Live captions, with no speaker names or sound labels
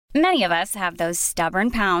Many of us have those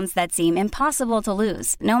stubborn pounds that seem impossible to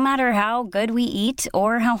lose, no matter how good we eat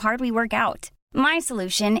or how hard we work out. My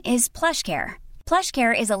solution is PlushCare.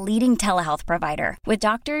 PlushCare is a leading telehealth provider with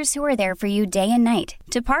doctors who are there for you day and night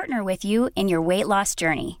to partner with you in your weight loss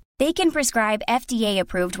journey. They can prescribe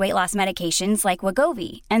FDA-approved weight loss medications like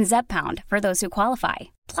Wegovy and Zepbound for those who qualify.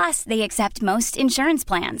 Plus, they accept most insurance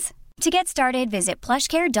plans. To get started, visit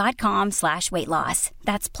plushcare.com/weightloss.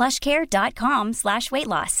 That's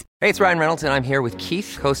plushcare.com/weightloss. Hey, it's Ryan Reynolds, and I'm here with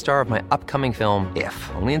Keith, co-star of my upcoming film, If,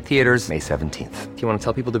 only in theaters May 17th. Do you want to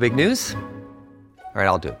tell people the big news? All right,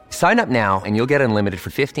 I'll do it. Sign up now and you'll get unlimited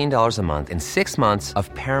for $15 a month and 6 months of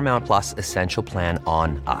Paramount Plus Essential Plan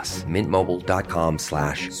on us.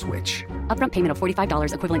 MintMobile.com/switch. Upfront payment of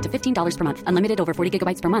 $45 equivalent to $15 per month. Unlimited over 40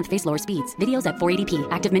 gigabytes per month. Face lower speeds. Videos at 480p.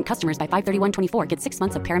 Active Mint customers by 531.24 get 6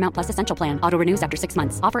 months of Paramount Plus Essential Plan. Auto renews after 6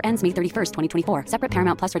 months. Offer ends May 31st, 2024. Separate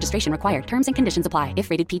Paramount Plus registration required. Terms and conditions apply if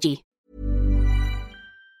rated PG.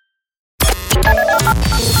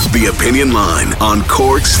 The Opinion Line on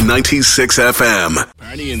Cork's 96 FM.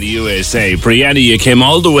 Party in the USA. Brianna, you came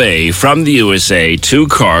all the way from the USA to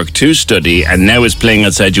Cork to study, and now it's playing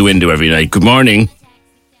outside your window every night. Good morning.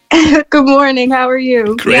 Good morning. How are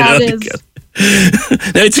you? Great. Yeah, it is.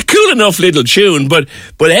 Now, it's a cool enough little tune, but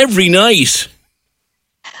every night.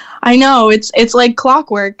 I know. It's like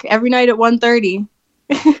clockwork. Every night at 1:30.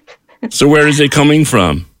 So where is it coming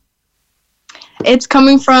from? It's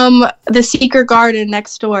coming from the Secret Garden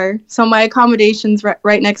next door. So my accommodation's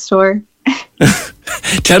right next door.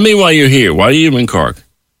 Tell me why you're here. Why are you in Cork?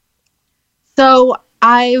 So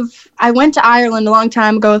I went to Ireland a long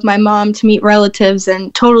time ago with my mom to meet relatives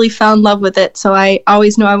and totally fell in love with it. So I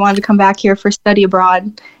always knew I wanted to come back here for study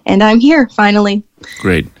abroad. And I'm here, finally.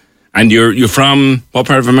 Great. And you're from what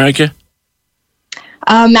part of America?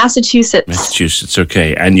 Massachusetts. Massachusetts,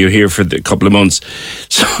 okay. And you're here for a couple of months.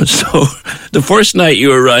 So the first night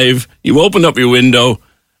you arrive, you open up your window,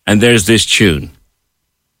 and there's this tune.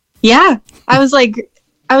 Yeah. I was like,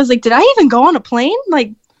 did I even go on a plane?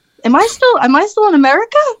 Like, am I still in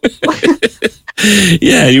America?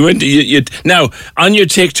 Yeah, you went to, you now on your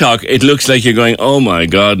TikTok, it looks like you're going, oh my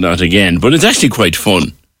God, not again. But it's actually quite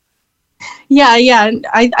fun. Yeah.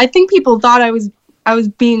 I think people thought I was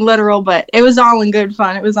being literal, but it was all in good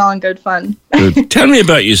fun. Good. Tell me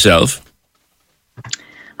about yourself.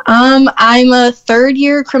 I'm a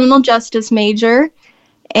third-year criminal justice major,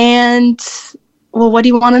 and, well, what do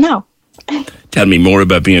you want to know? Tell me more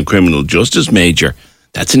about being a criminal justice major.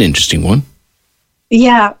 That's an interesting one.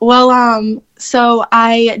 Yeah, well, so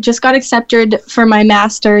I just got accepted for my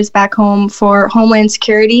master's back home for Homeland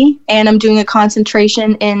Security, and I'm doing a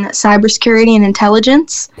concentration in cybersecurity and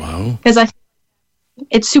intelligence. Wow. Because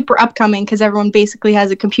it's super upcoming because everyone basically has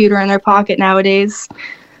a computer in their pocket nowadays.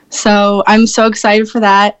 So I'm so excited for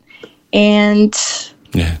that. And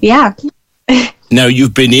yeah. Now,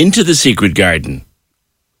 you've been into the Secret Garden.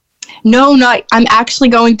 No, not. I'm actually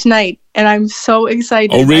going tonight, and I'm so excited.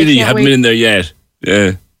 Oh, really? You haven't been in there yet?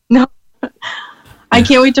 Yeah. No. I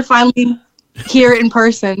can't wait to finally hear it in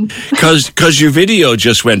person. Because your video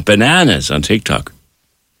just went bananas on TikTok.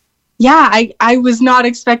 Yeah, I was not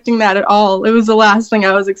expecting that at all. It was the last thing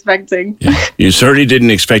I was expecting. Yeah. You certainly didn't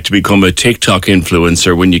expect to become a TikTok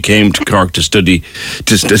influencer when you came to Cork to study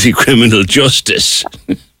criminal justice.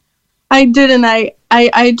 I didn't. I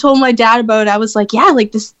told my dad about it. I was like, yeah,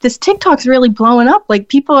 like this TikTok's really blowing up. Like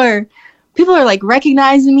people are like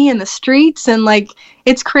recognizing me in the streets, and like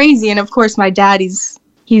it's crazy. And of course, my dad, he's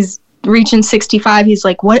reaching 65. He's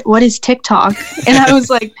like, what is TikTok? And I was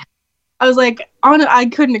like, I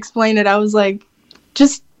couldn't explain it. I was like,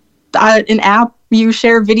 just an app you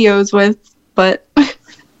share videos with, but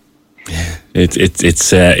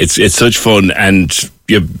it's such fun, and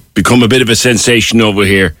you've become a bit of a sensation over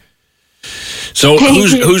here. So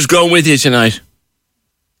who's going with you tonight?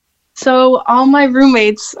 So all my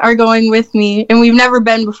roommates are going with me, and we've never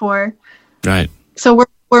been before. Right. So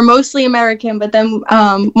we're mostly American, but then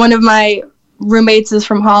one of my roommates is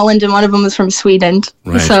from Holland, and one of them is from Sweden.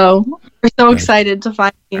 Right. So we're so excited to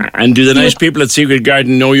find you. And do the nice people at Secret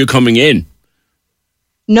Garden know you're coming in?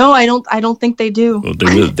 No, I don't think they do. Well,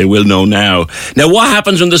 they will know now. Now, what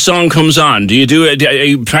happens when the song comes on? Are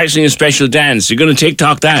you practicing a special dance? You're going to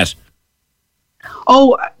TikTok that?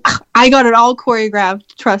 Oh, I got it all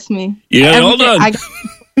choreographed. Trust me. Yeah, hold on.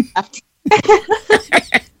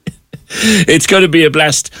 It's going to be a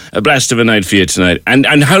blast of a night for you tonight. And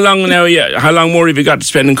how long more have you got to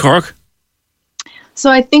spend in Cork? So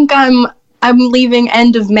I think I'm leaving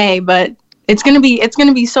end of May, but it's gonna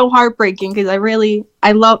be so heartbreaking because I've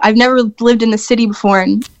never lived in the city before,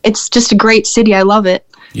 and it's just a great city. I love it.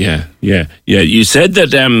 Yeah. You said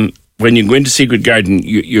that when you go into Secret Garden,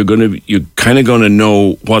 you're kind of going to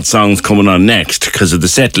know what song's coming on next because of the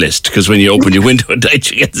set list. Because when you open your window at night,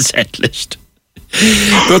 you get the set list.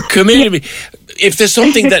 But come here to me. If there's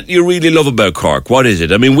something that you really love about Cork, what is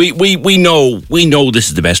it? I mean, we know this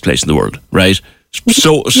is the best place in the world, right?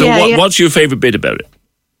 So what's your favourite bit about it?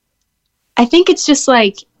 I think it's just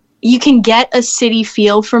like you can get a city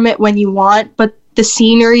feel from it when you want, but the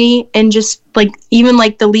scenery and just like even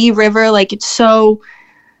like the Lee River, like it's so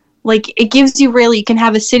like it gives you really, you can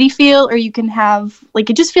have a city feel or you can have like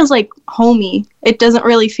it just feels like homey. It doesn't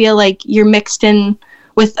really feel like you're mixed in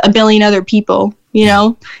with a billion other people, you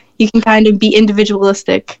know? You can kind of be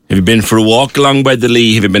individualistic. Have you been for a walk along by the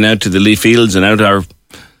Lee? Have you been out to the Lee Fields and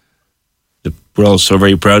we're all so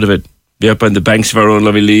very proud of it. Be up on the banks of our own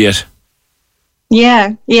lovely Lee yet?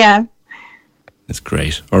 Yeah. That's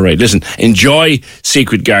great. All right, listen, enjoy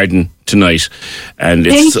Secret Garden tonight. And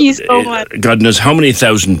thank you so much. God knows how many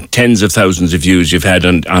tens of thousands of views you've had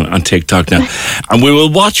on TikTok now. And we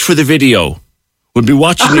will watch for the video. We'll be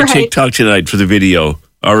watching your TikTok tonight for the video.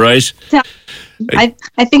 All right? I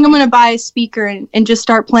think I'm going to buy a speaker and just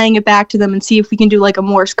start playing it back to them and see if we can do like a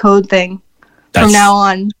Morse code thing from now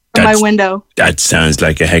on from my window. That sounds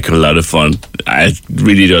like a heck of a lot of fun. It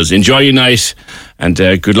really does. Enjoy your night and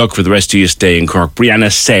good luck for the rest of your stay in Cork.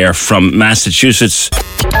 Brianna Sayre from Massachusetts.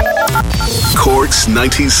 Cork's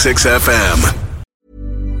 96 FM.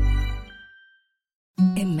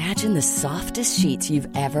 Imagine the softest sheets you've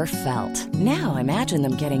ever felt. Now imagine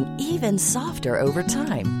them getting even softer over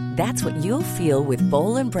time. That's what you'll feel with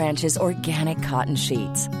Boll & Branch's organic cotton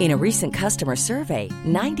sheets. In a recent customer survey,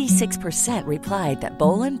 96% replied that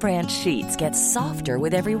Boll & Branch sheets get softer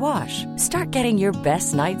with every wash. Start getting your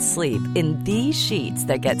best night's sleep in these sheets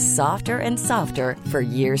that get softer and softer for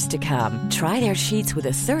years to come. Try their sheets with a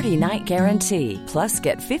 30-night guarantee. Plus,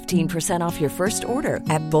 get 15% off your first order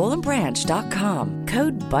at bollandbranch.com.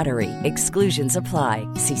 Code BUTTERY. Exclusions apply.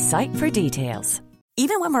 See site for details.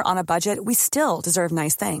 Even when we're on a budget, we still deserve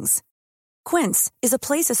nice things. Quince is a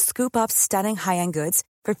place to scoop up stunning high-end goods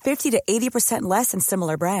for 50 to 80% less than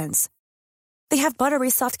similar brands. They have buttery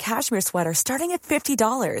soft cashmere sweaters starting at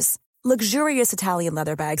 $50, luxurious Italian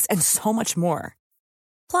leather bags, and so much more.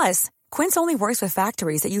 Plus, Quince only works with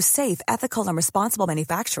factories that use safe, ethical, and responsible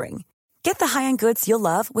manufacturing. Get the high-end goods you'll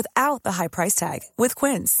love without the high price tag with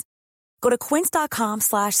Quince. Go to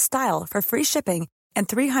quince.com/style for free shipping and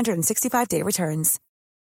 365-day returns.